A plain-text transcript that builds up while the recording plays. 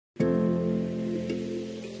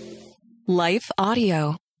Life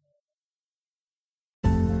Audio.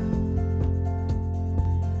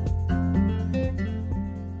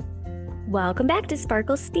 Welcome back to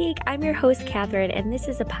Sparkle Speak. I'm your host, Kathryn, and this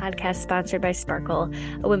is a podcast sponsored by Sparkle,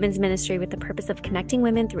 a women's ministry with the purpose of connecting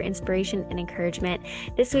women through inspiration and encouragement.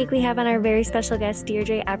 This week, we have on our very special guest,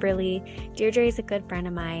 Deirde Eberly. Deirdre is a good friend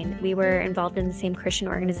of mine. We were involved in the same Christian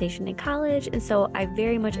organization in college, and so I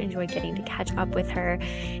very much enjoyed getting to catch up with her.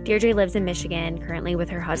 Deirdre lives in Michigan, currently with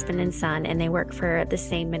her husband and son, and they work for the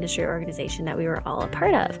same ministry organization that we were all a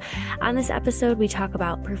part of. On this episode, we talk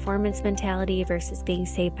about performance mentality versus being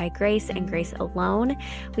saved by grace and grace alone.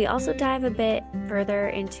 We also dive a bit further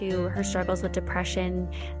into her struggles with depression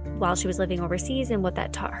while she was living overseas and what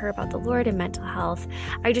that taught her about the Lord and mental health.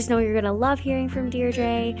 I just know you're going to love hearing from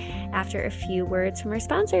Deirdre after a few words from our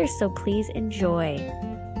sponsors, so please enjoy.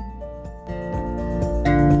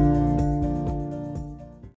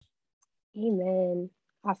 Amen.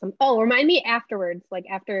 Awesome. Oh, remind me afterwards, like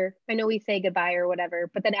after, I know we say goodbye or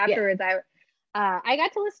whatever, but then afterwards, I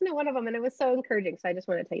got to listen to one of them and it was so encouraging. So I just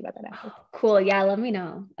want to tell you about that after. Cool. Yeah, let me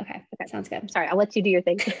know. Okay. Sounds good. Sorry, I'll let you do your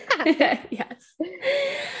thing. Yes.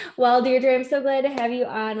 Well, Deirdre, I'm so glad to have you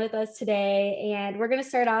on with us today. And we're going to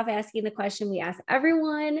start off asking the question we ask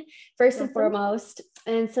everyone first and foremost.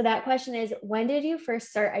 And so that question is, when did you first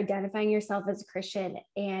start identifying yourself as a Christian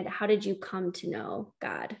and how did you come to know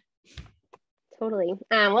God? Totally.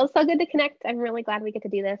 Well, it's so good to connect. I'm really glad we get to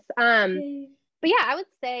do this. But yeah, I would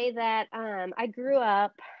say that I grew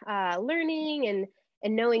up learning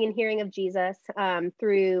and knowing and hearing of Jesus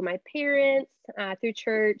through my parents, through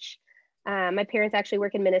church. My parents actually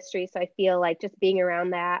work in ministry, so I feel like just being around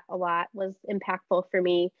that a lot was impactful for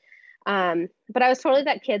me. But I was totally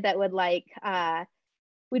that kid that would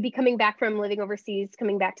we'd be coming back from living overseas,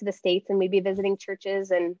 coming back to the States, and we'd be visiting churches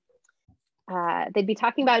and they'd be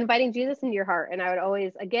talking about inviting Jesus into your heart. And I would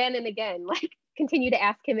always, again and again, continue to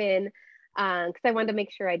ask him in because I wanted to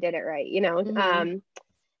make sure I did it right, Mm-hmm.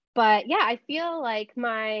 But yeah, I feel like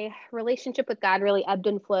my relationship with God really ebbed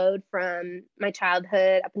and flowed from my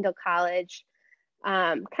childhood up until college.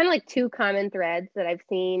 Kind of like two common threads that I've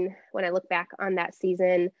seen when I look back on that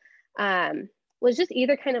season was just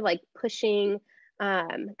either kind of like pushing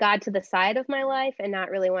God to the side of my life and not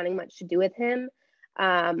really wanting much to do with him,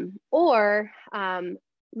 or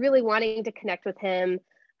really wanting to connect with him,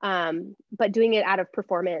 but doing it out of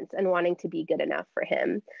performance and wanting to be good enough for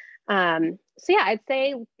him. So yeah, I'd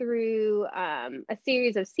say through a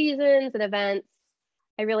series of seasons and events,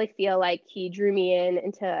 I really feel like he drew me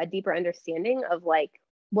into a deeper understanding of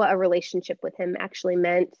what a relationship with him actually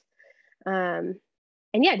meant. And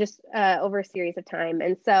yeah, just over a series of time.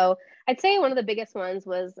 And so I'd say one of the biggest ones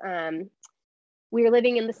was we were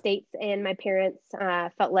living in the States and my parents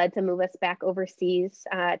felt led to move us back overseas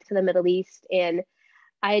to the Middle East. And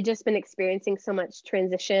I had just been experiencing so much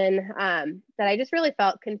transition that I just really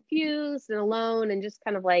felt confused and alone and just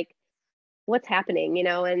kind of like, what's happening,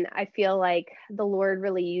 And I feel like the Lord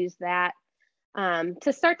really used that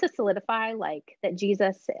to start to solidify that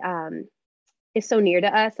Jesus is so near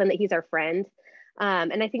to us and that he's our friend.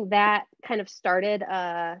 And I think that kind of started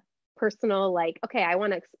a personal, okay, I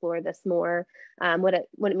want to explore this more, what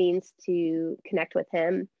it means to connect with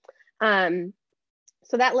him.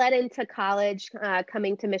 So that led into college,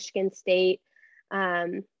 coming to Michigan State.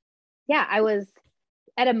 Yeah, I was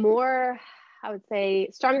at a more, I would say,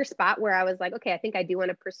 stronger spot where I was like, okay, I think I do want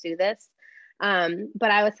to pursue this.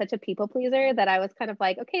 But I was such a people pleaser that I was kind of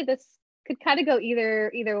like, okay, this could kind of go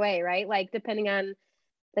either way, right? Depending on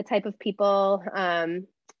the type of people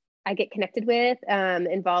I get connected with,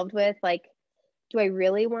 involved with, do I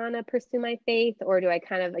really want to pursue my faith, or do I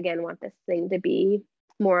kind of, again, want this thing to be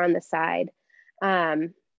more on the side?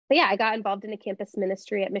 But yeah, I got involved in a campus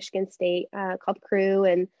ministry at Michigan State called Crew.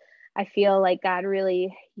 And I feel like God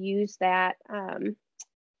really used that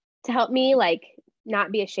to help me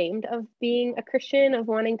not be ashamed of being a Christian, of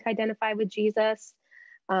wanting to identify with Jesus.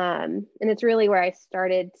 And it's really where I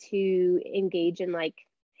started to engage in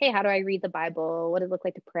hey, how do I read the Bible? What does it look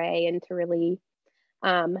like to pray and to really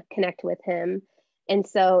connect with him? And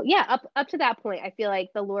so, yeah, up to that point, I feel like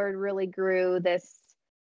the Lord really grew this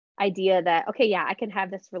idea that, okay, yeah, I can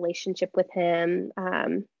have this relationship with him.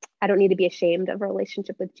 I don't need to be ashamed of a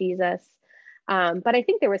relationship with Jesus. But I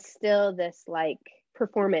think there was still this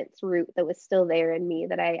performance root that was still there in me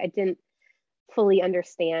that I didn't fully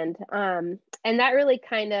understand. And that really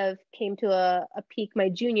kind of came to a peak my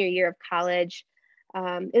junior year of college.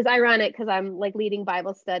 It's ironic because I'm leading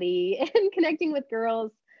Bible study and connecting with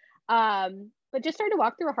girls, but just started to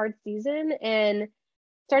walk through a hard season and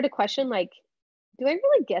started to question, do I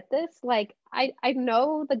really get this? I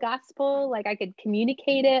know the gospel, I could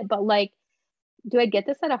communicate it, but do I get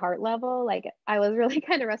this at a heart level? Like, I was really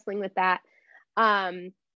kind of wrestling with that.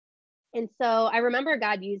 And so I remember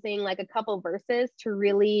God using like a couple verses to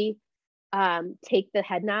really take the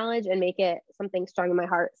head knowledge and make it something strong in my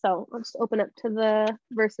heart. So I'll just open up to the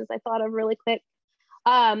verses I thought of really quick.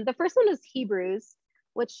 The first one is Hebrews,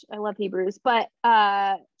 which I love Hebrews, but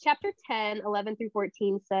chapter 10, 11 through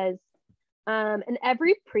 14 says, and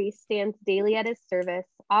every priest stands daily at his service,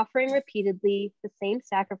 offering repeatedly the same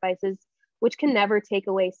sacrifices, which can never take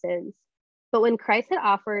away sins. But when Christ had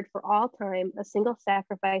offered for all time a single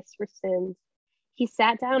sacrifice for sins, he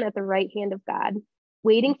sat down at the right hand of God,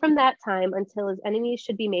 waiting from that time until his enemies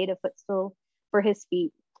should be made a footstool for his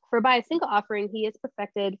feet. For by a single offering, he is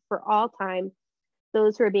perfected for all time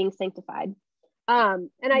those who are being sanctified. And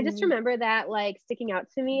I just remember that like sticking out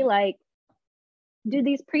to me, like, do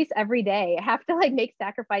these priests every day have to like make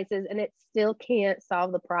sacrifices and it still can't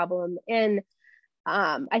solve the problem? And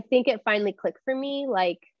I think it finally clicked for me,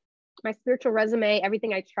 like my spiritual resume,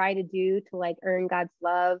 everything I try to do to like earn God's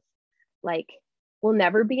love, like will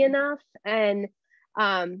never be enough. And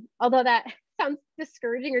although that sounds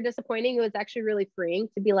discouraging or disappointing, it was actually really freeing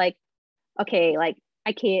to be like, okay, like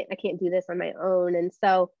I can't do this on my own. And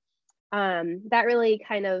so that really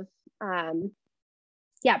kind of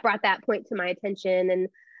brought that point to my attention.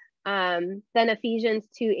 And then Ephesians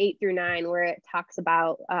 2, 8 through 9, where it talks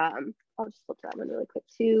about I'll just flip that one really quick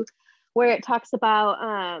too, where it talks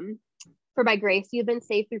about for by grace you've been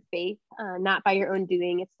saved through faith, not by your own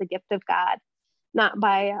doing. It's the gift of God, not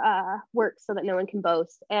by works, so that no one can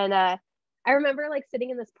boast. And I remember like sitting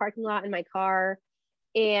in this parking lot in my car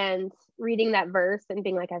and reading that verse and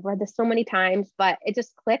being like, I've read this so many times, but it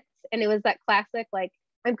just clicked. And it was that classic, like,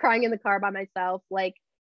 I'm crying in the car by myself. Like,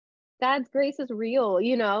 God's grace is real,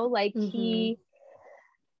 you know, like he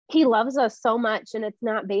loves us so much, and it's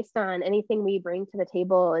not based on anything we bring to the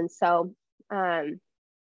table. And so,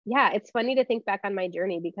 it's funny to think back on my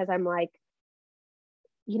journey, because I'm like,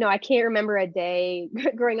 you know, I can't remember a day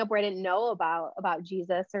growing up where I didn't know about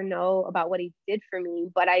Jesus or know about what he did for me.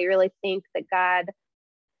 But I really think that God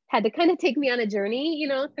had to kind of take me on a journey, you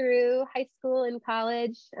know, through high school and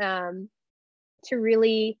college, to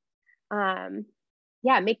really,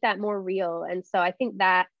 make that more real. And so I think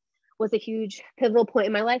that was a huge pivotal point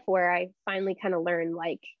in my life where I finally kind of learned,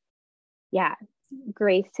 like,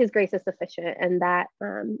 his grace is sufficient. And that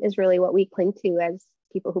is really what we cling to as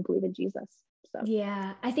people who believe in Jesus. So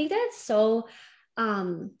yeah, I think that's so,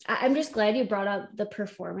 I'm just glad you brought up the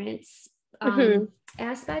performance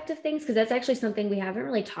aspect of things, because that's actually something we haven't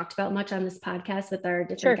really talked about much on this podcast with our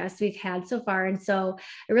different guests we've had so far. And so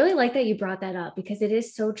I really like that you brought that up, because it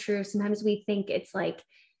is so true. Sometimes we think it's like,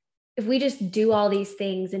 if we just do all these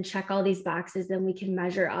things and check all these boxes, then we can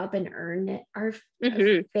measure up and earn our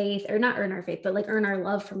faith, or not earn our faith, but like earn our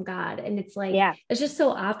love from God. And it's like, it's just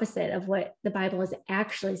so opposite of what the Bible is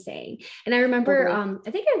actually saying. And I remember,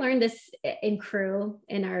 I think I learned this in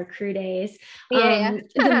our crew days, the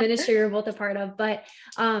ministry we're both a part of, but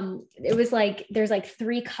it was like, there's like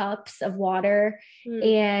 3 cups of water,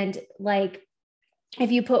 and like, if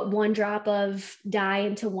you put 1 drop of dye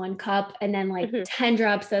into 1 cup and then like 10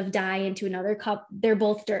 drops of dye into another cup, they're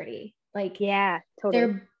both dirty. Like,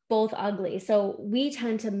 they're both ugly. So we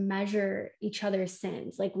tend to measure each other's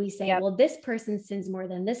sins. Like we say, well, this person sins more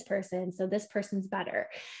than this person, so this person's better.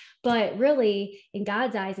 But really, in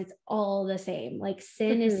God's eyes, it's all the same. Like,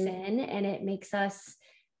 sin is sin, and it makes us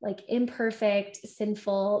like imperfect,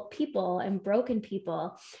 sinful people and broken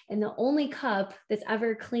people. And the only cup that's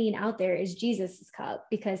ever clean out there is Jesus's cup,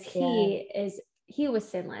 because he was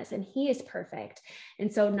sinless and he is perfect.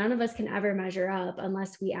 And so none of us can ever measure up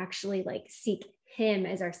unless we actually like seek him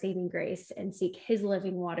as our saving grace and seek his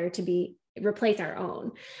living water to replace our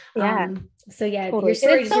own. Totally. Your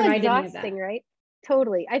story just so reminded me of that. Right?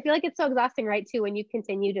 Totally. I feel like it's so exhausting, right? Too, when you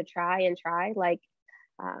continue to try and try, like,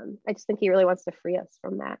 I just think he really wants to free us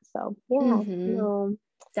from that. So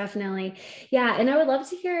definitely. Yeah. And I would love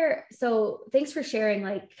to hear, so thanks for sharing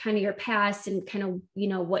like kind of your past and kind of, you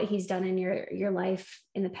know, what he's done in your life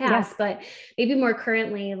in the past, but maybe more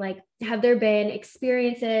currently, like, have there been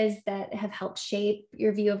experiences that have helped shape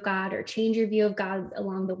your view of God or change your view of God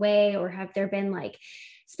along the way? Or have there been like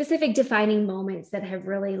specific defining moments that have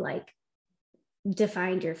really like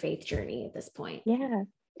defined your faith journey at this point? Yeah,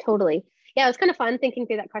 totally. Yeah, it was kind of fun thinking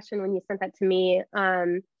through that question when you sent that to me.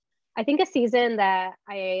 I think a season that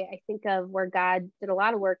I think of where God did a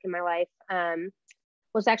lot of work in my life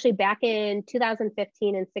was actually back in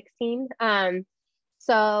 2015 and 16.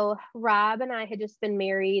 So Rob and I had just been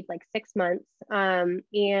married like 6 months,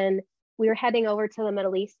 and we were heading over to the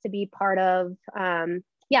Middle East to be part of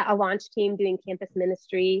a launch team doing campus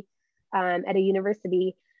ministry. at a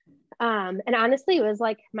university. And honestly, it was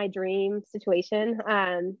like my dream situation.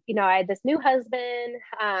 I had this new husband.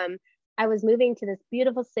 I was moving to this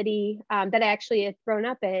beautiful city that I actually had grown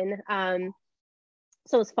up in.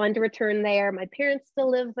 So it was fun to return there. My parents still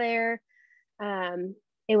live there.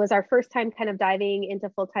 It was our first time kind of diving into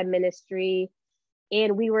full-time ministry.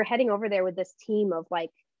 And we were heading over there with this team of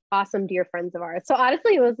like awesome dear friends of ours. So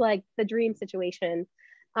honestly, it was like the dream situation.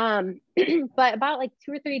 But about like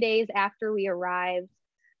 2 or 3 days after we arrived,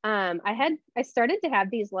 I started to have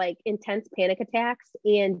these like intense panic attacks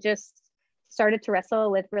and just started to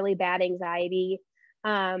wrestle with really bad anxiety.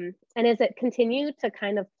 And as it continued to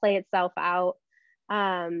kind of play itself out,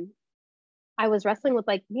 I was wrestling with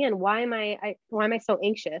like, man, why am I so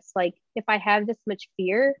anxious? Like, if I have this much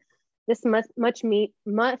fear, this must mean,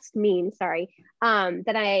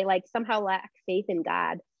 that I like somehow lack faith in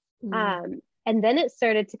God. And then it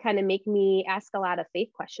started to kind of make me ask a lot of faith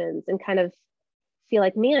questions and kind of feel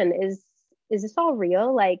like, man, is this all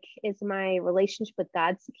real? Like, is my relationship with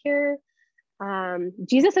God secure?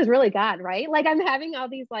 Jesus is really God, right? Like, I'm having all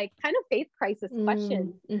these like kind of faith crisis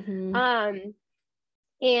questions.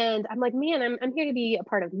 And I'm like, man, I'm here to be a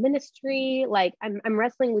part of ministry. Like, I'm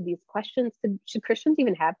wrestling with these questions. Should Christians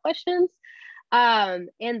even have questions?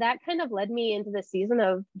 And that kind of led me into the season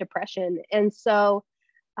of depression. And so,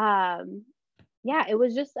 it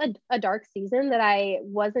was just a dark season that I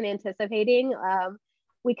wasn't anticipating.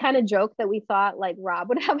 We kind of joked that we thought like Rob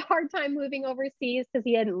would have a hard time moving overseas because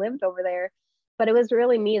he hadn't lived over there, but it was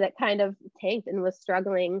really me that kind of tanked and was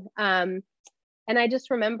struggling. And I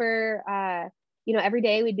just remember, every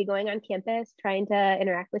day we'd be going on campus trying to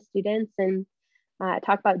interact with students and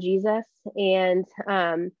talk about Jesus. And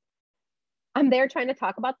I'm there trying to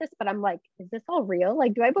talk about this, but I'm like, is this all real?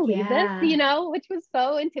 Like, do I believe this? Which was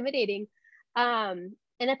so intimidating. And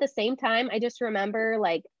at the same time, I just remember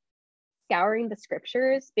like scouring the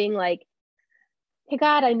scriptures, being like, hey,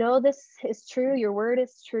 God, I know this is true. Your word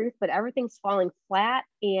is truth, but everything's falling flat.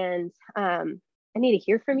 And I need to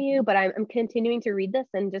hear from you, but I'm continuing to read this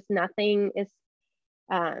and just nothing is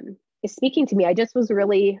speaking to me. I just was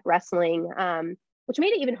really wrestling, which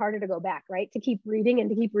made it even harder to go back, right? To keep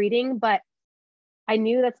reading. But I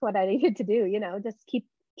knew that's what I needed to do, just keep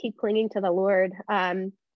clinging to the Lord.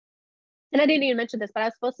 And I didn't even mention this, but I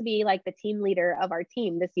was supposed to be like the team leader of our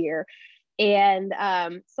team this year. And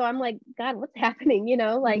so I'm like, God, what's happening?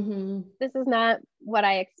 This is not what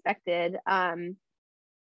I expected. But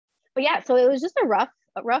yeah, so it was just a rough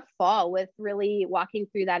fall with really walking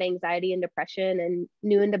through that anxiety and depression and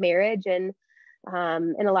new into marriage and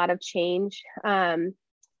a lot of change.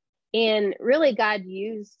 And really God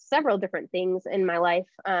used several different things in my life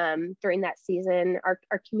during that season. Our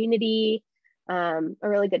community, a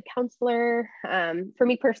really good counselor. For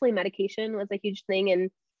me personally, medication was a huge thing in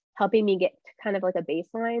helping me get kind of like a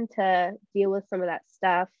baseline to deal with some of that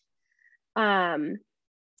stuff.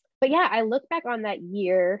 But yeah, I look back on that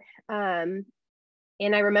year and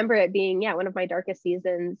I remember it being, one of my darkest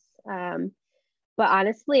seasons. But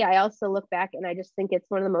honestly, I also look back and I just think it's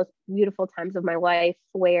one of the most beautiful times of my life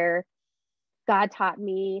where God taught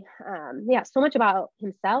me, so much about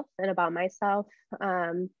himself and about myself.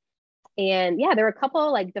 And there were a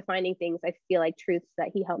couple like defining things, I feel like truths that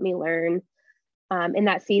he helped me learn in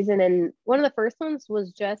that season. And one of the first ones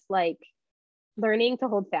was just like learning to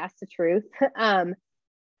hold fast to truth.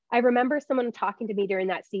 I remember someone talking to me during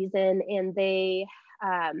that season and they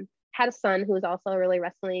had a son who was also really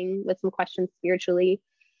wrestling with some questions spiritually.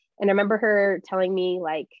 And I remember her telling me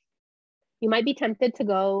like, you might be tempted to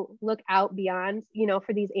go look out beyond,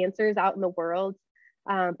 for these answers out in the world,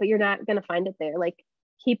 but you're not going to find it there. Like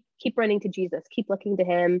keep running to Jesus, keep looking to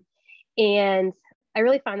him. And I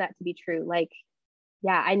really found that to be true. Like,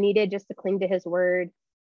 I needed just to cling to his word,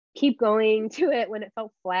 keep going to it when it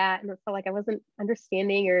felt flat and it felt like I wasn't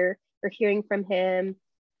understanding or hearing from him.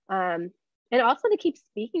 And also to keep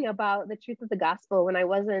speaking about the truth of the gospel when I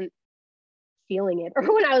wasn't feeling it or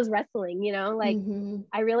when I was wrestling,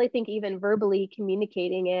 I really think even verbally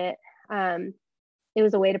communicating it, it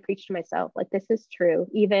was a way to preach to myself. Like, this is true,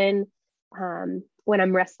 even when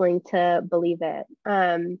I'm wrestling to believe it.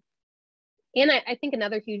 And I think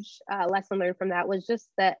another huge lesson learned from that was just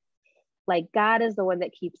that, like, God is the one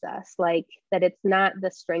that keeps us, like that it's not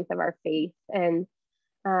the strength of our faith. And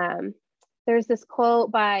there's this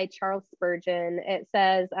quote by Charles Spurgeon. It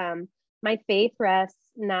says, my faith rests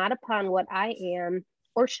not upon what I am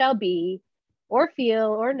or shall be or feel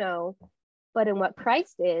or know, but in what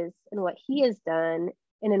Christ is and what he has done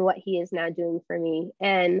and in what he is now doing for me.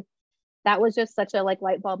 And that was just such a like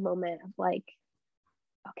light bulb moment of like,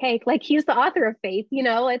 okay, like he's the author of faith,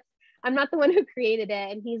 I'm not the one who created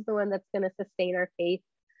it, and he's the one that's going to sustain our faith.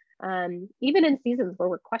 Even in seasons where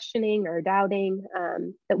we're questioning or doubting,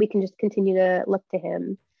 that we can just continue to look to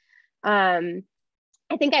him.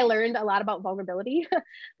 I think I learned a lot about vulnerability.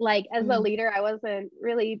 Like as a leader, I wasn't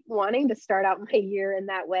really wanting to start out my year in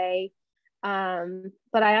that way.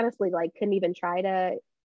 But I honestly like couldn't even try to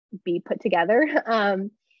be put together.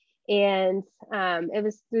 And it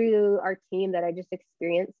was through our team that I just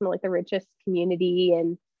experienced some like the richest community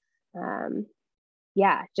and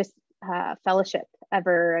just fellowship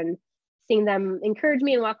ever, and seeing them encourage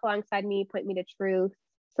me and walk alongside me, point me to truth.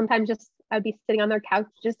 Sometimes just I'd be sitting on their couch,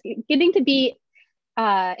 just getting to be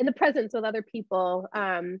in the presence with other people.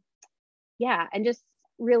 And just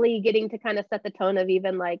really getting to kind of set the tone of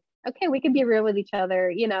even like, okay, we can be real with each other,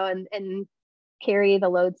 and carry the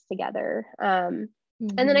loads together. And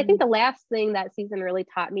then I think the last thing that season really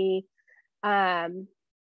taught me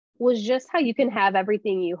was just how you can have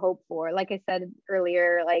everything you hope for. Like I said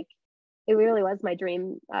earlier, like it really was my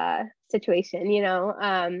dream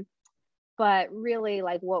situation, but really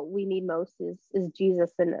like what we need most is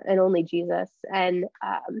Jesus and only Jesus. And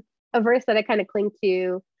a verse that I kind of cling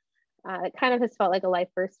to, it kind of has felt like a life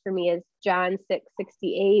verse for me, is John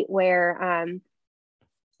 6:68, where a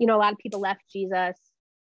lot of people left Jesus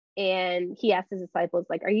and he asked his disciples,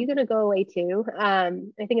 like, are you going to go away too? I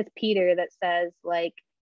think it's Peter that says, like,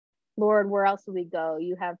 Lord, where else will we go?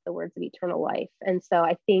 You have the words of eternal life. And so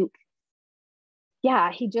I think,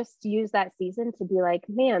 he just used that season to be like,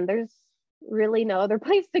 man, there's really no other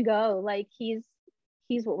place to go. Like he's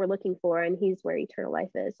what we're looking for, and he's where eternal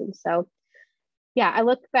life is. And so, I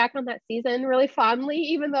look back on that season really fondly,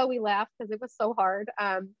 even though we laughed because it was so hard,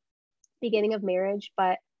 beginning of marriage.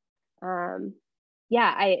 But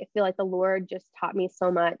I feel like the Lord just taught me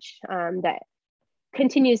so much that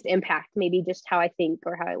continues to impact maybe just how I think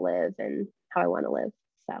or how I live and how I want to live.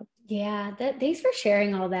 So thanks for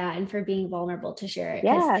sharing all that and for being vulnerable to share it.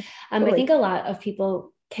 Totally. I think a lot of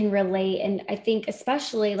people can relate. And I think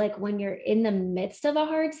especially like when you're in the midst of a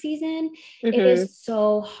hard season, it is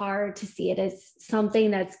so hard to see it as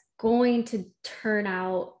something that's going to turn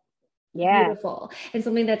out beautiful and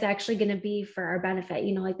something that's actually going to be for our benefit.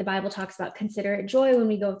 Like the Bible talks about, consider it joy when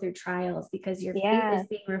we go through trials, because your faith is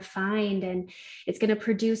being refined and it's going to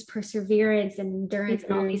produce perseverance and endurance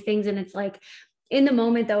and all these things. And it's like, in the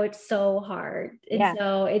moment though, it's so hard. And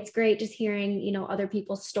so it's great just hearing, other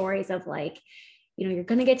people's stories of like, you're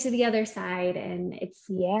going to get to the other side and it's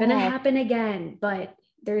going to happen again, but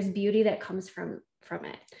there's beauty that comes from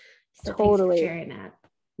it. So thanks for sharing that.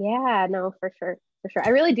 Yeah, no, for sure. I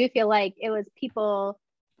really do feel like it was people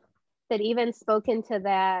that even spoke into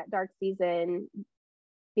that dark season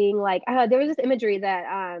being like, there was this imagery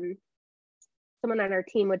that someone on our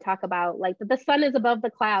team would talk about, like the sun is above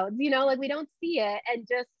the clouds, like we don't see it, and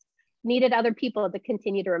just needed other people to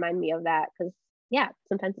continue to remind me of that, because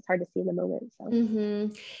sometimes it's hard to see in the moment. So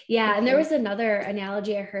and there was another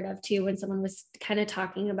analogy I heard of too, when someone was kind of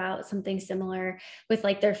talking about something similar with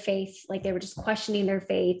like their faith, like they were just questioning their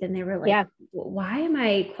faith, and they were like, why am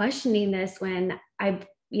I questioning this when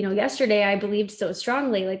yesterday I believed so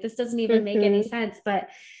strongly, like this doesn't even make any sense. But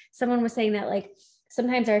someone was saying that like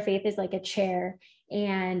sometimes our faith is like a chair,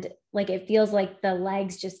 and like it feels like the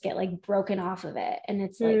legs just get like broken off of it, and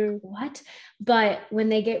it's like what? But when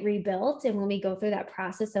they get rebuilt, and when we go through that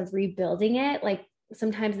process of rebuilding it, like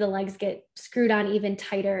sometimes the legs get screwed on even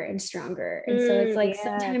tighter and stronger. And so it's like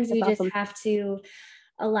sometimes we just have to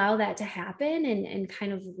allow that to happen and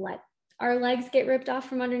kind of let our legs get ripped off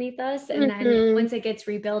from underneath us, and then once it gets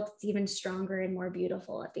rebuilt, it's even stronger and more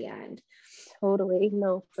beautiful at the end. Totally.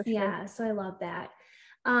 No, for sure. So I love that.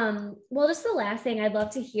 Well, just the last thing I'd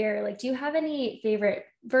love to hear, like, do you have any favorite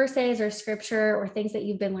verses or scripture or things that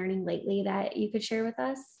you've been learning lately that you could share with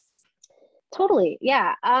us? Totally.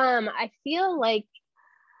 Yeah. I feel like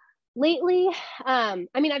lately, I've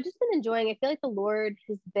just been enjoying, I feel like the Lord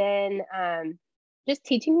has been, just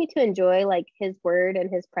teaching me to enjoy like his word and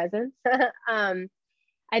his presence.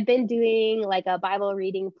 I've been doing like a Bible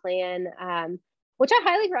reading plan, which I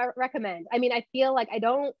highly recommend. I feel like I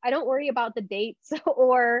don't worry about the dates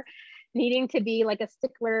or needing to be like a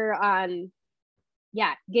stickler on,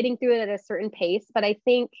 getting through it at a certain pace. But I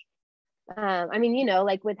think,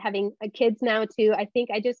 like with having kids now too, I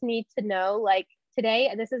think I just need to know, like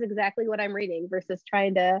today, this is exactly what I'm reading versus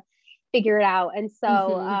trying to figure it out. And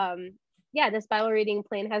so, this Bible reading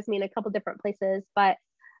plan has me in a couple different places, but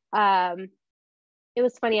it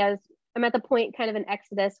was funny. I'm at the point kind of in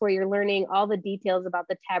Exodus where you're learning all the details about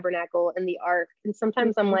the tabernacle and the ark. And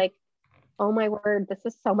sometimes I'm like, oh my word, this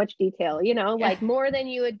is so much detail, like more than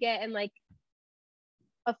you would get in like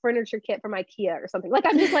a furniture kit from IKEA or something. Like,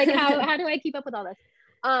 I'm just like, how do I keep up with all this?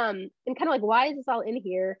 And kind of like, why is this all in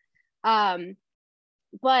here?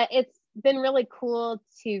 But it's been really cool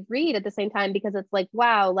to read at the same time, because it's like,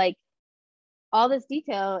 wow, like all this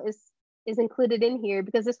detail is included in here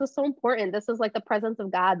because this was so important. This was like the presence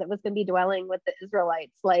of God that was going to be dwelling with the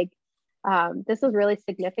Israelites. Like, this was really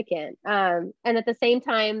significant. And at the same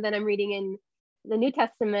time, then I'm reading in the New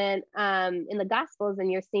Testament, in the Gospels,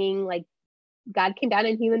 and you're seeing like God came down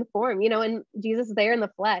in human form, and Jesus is there in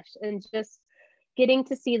the flesh, and just getting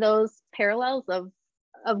to see those parallels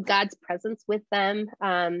of God's presence with them,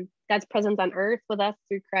 God's presence on earth with us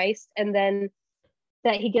through Christ, and then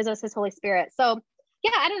that he gives us his Holy Spirit. So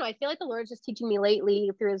yeah, I don't know. I feel like the Lord's just teaching me lately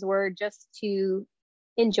through his word just to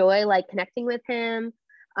enjoy like connecting with him,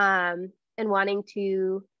 and wanting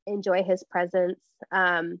to enjoy his presence,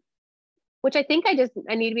 which I think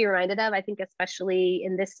I need to be reminded of. I think especially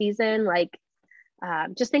in this season, like,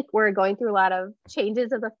 just think we're going through a lot of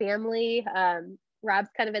changes as a family. Rob's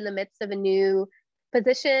kind of in the midst of a new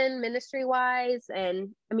position ministry wise. And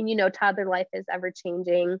I mean, toddler life is ever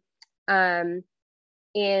changing.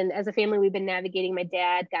 And as a family, we've been navigating. My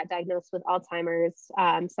dad got diagnosed with Alzheimer's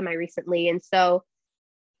semi recently. And so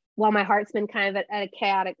while my heart's been kind of at a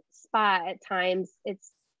chaotic spot at times,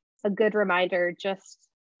 it's a good reminder just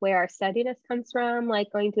where our steadiness comes from,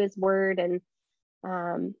 like going to his word. And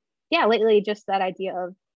lately just that idea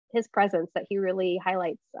of his presence that he really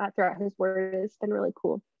highlights throughout his word has been really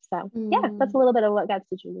cool. So yeah, that's a little bit of what God's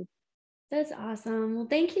teaching me. That's awesome. Well,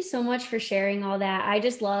 thank you so much for sharing all that. I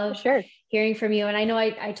just love Sure. hearing from you. And I know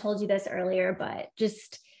I told you this earlier, but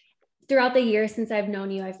just throughout the years since I've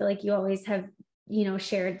known you, I feel like you always have,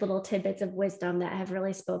 shared little tidbits of wisdom that have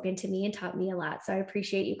really spoken to me and taught me a lot. So I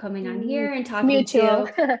appreciate you coming on here and talking Mutual.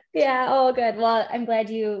 to. Yeah. Oh, good. Well, I'm glad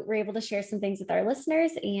you were able to share some things with our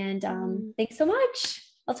listeners, and thanks so much.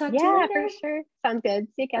 I'll talk to you later. Yeah, for sure. Sounds good.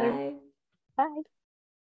 See you, Kathryn. Bye. Bye.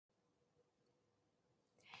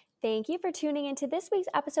 Thank you for tuning into this week's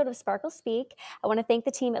episode of Sparkle Speak. I want to thank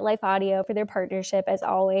the team at Life Audio for their partnership, as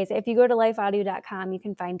always. If you go to lifeaudio.com, you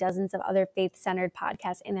can find dozens of other faith-centered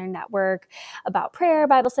podcasts in their network about prayer,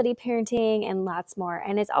 Bible study, parenting, and lots more.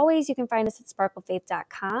 And as always, you can find us at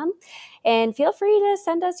sparklefaith.com. And feel free to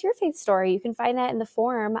send us your faith story. You can find that in the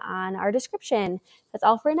form on our description. That's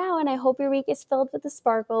all for now, and I hope your week is filled with the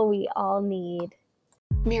sparkle we all need.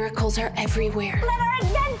 Miracles are everywhere. Let our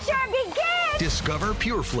adventure begin! Discover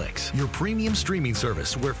PureFlix, your premium streaming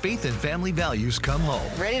service where faith and family values come home.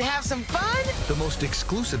 Ready to have some fun? The most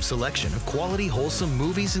exclusive selection of quality, wholesome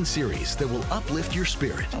movies and series that will uplift your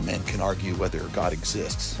spirit. A man can argue whether God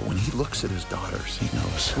exists, but when he looks at his daughters, he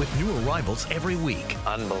knows. With new arrivals every week.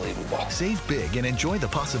 Unbelievable. Save big and enjoy the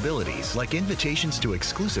possibilities, like invitations to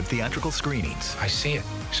exclusive theatrical screenings. I see it,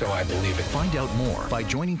 so I believe it. Find out more by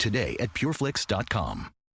joining today at pureflix.com.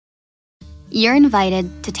 You're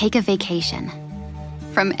invited to take a vacation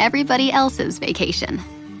from everybody else's vacation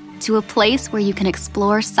to a place where you can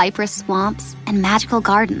explore cypress swamps and magical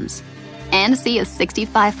gardens and see a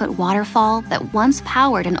 65-foot waterfall that once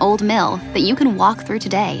powered an old mill that you can walk through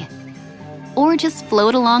today. Or just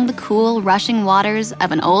float along the cool, rushing waters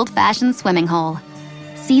of an old-fashioned swimming hole.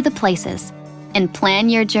 See the places and plan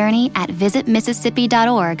your journey at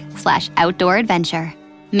visitmississippi.org/outdoor adventure.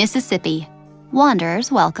 Mississippi.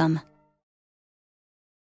 Wanderers welcome.